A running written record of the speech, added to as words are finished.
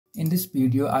In this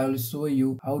video, I will show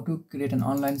you how to create an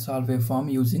online survey form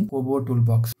using KOBO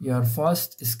Toolbox. Your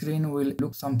first screen will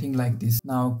look something like this.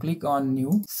 Now click on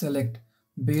New, select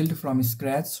Build from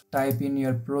Scratch, type in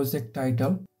your project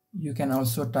title. You can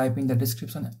also type in the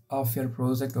description of your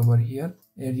project over here.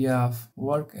 Area of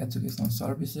work, educational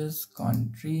services,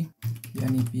 country,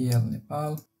 NEPL,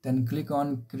 Nepal. Then click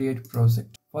on Create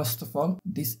Project. First of all,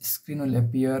 this screen will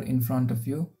appear in front of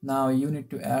you. Now you need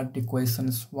to add the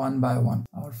questions one by one.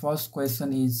 Our first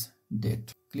question is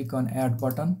date. Click on Add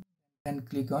button and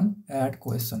click on Add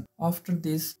Question. After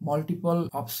this, multiple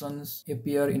options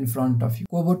appear in front of you.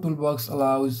 KOBO Toolbox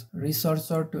allows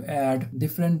researcher to add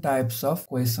different types of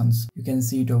questions. You can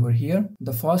see it over here.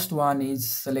 The first one is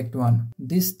select one.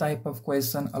 This type of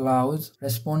question allows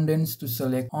respondents to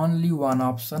select only one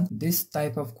option. This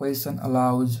type of question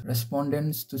allows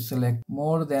respondents to select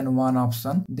more than one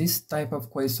option. This type of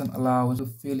question allows to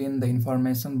fill in the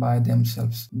information by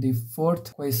themselves. The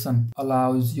fourth question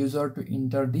allows user to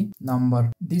enter the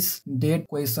number. This date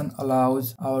question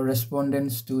allows our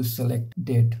respondents to select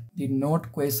date. The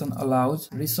note question allows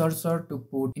researcher to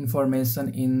put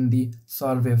information in the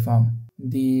survey form.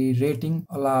 The rating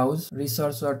allows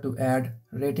researcher to add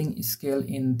rating scale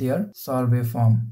in their survey form.